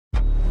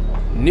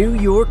New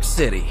York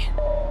City.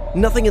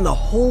 Nothing in the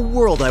whole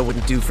world I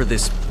wouldn't do for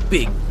this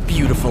big,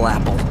 beautiful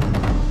apple.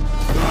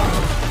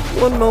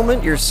 One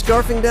moment, you're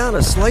scarfing down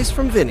a slice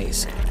from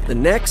Vinny's. The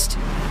next,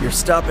 you're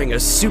stopping a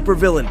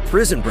supervillain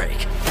prison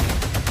break.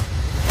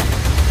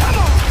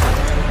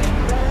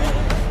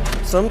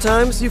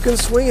 Sometimes you can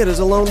swing it as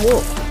a lone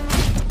wolf,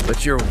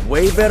 but you're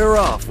way better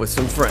off with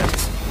some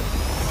friends.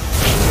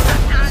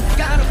 I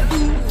got a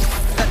fool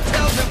that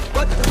tells me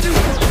what to do.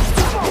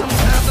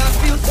 Sometimes I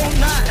feel so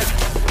nice,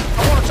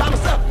 I wanna try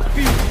myself a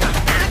few. I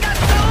got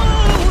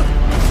soul,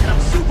 and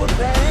I'm super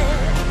bad.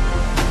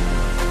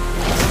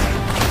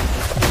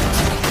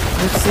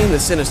 I've seen the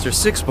Sinister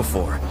Six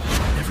before.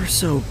 Never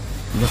so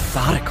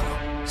methodical,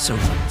 so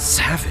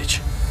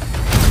savage.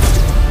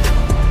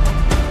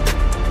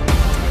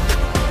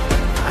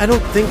 I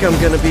don't think I'm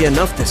gonna be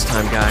enough this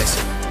time, guys.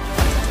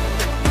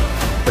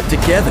 But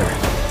together,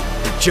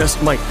 it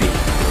just might be.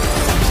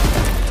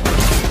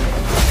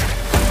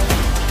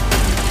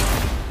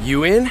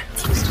 You in?